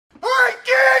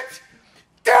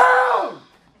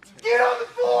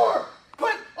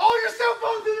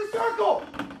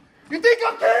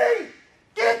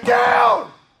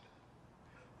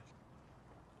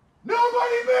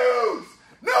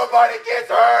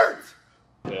hurt!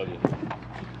 Failed you.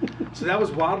 So that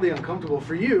was wildly uncomfortable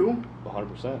for you.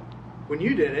 100%. When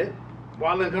you did it,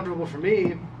 wildly uncomfortable for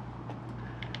me.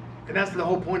 And that's the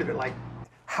whole point of it. Like,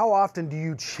 how often do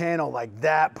you channel like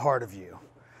that part of you?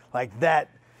 Like that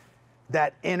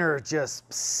inner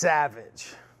just savage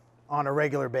on a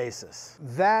regular basis.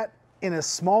 That in a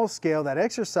small scale, that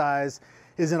exercise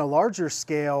is in a larger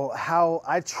scale how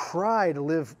I try to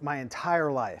live my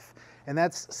entire life. And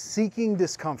that's seeking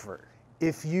discomfort.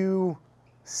 If you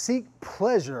seek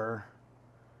pleasure,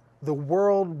 the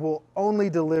world will only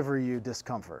deliver you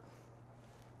discomfort.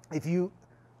 If you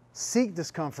seek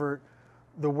discomfort,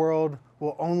 the world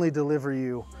will only deliver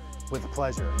you with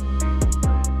pleasure.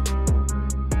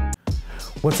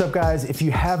 What's up, guys? If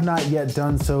you have not yet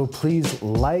done so, please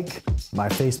like my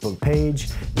Facebook page.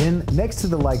 Then next to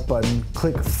the like button,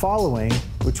 click following,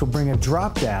 which will bring a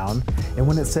drop down. And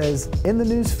when it says in the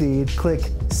news feed, click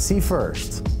see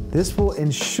first. This will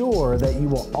ensure that you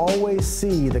will always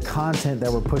see the content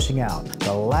that we're pushing out.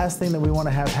 The last thing that we want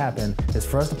to have happen is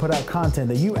for us to put out content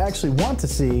that you actually want to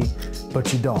see,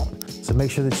 but you don't. So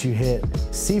make sure that you hit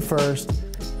see first,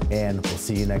 and we'll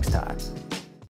see you next time.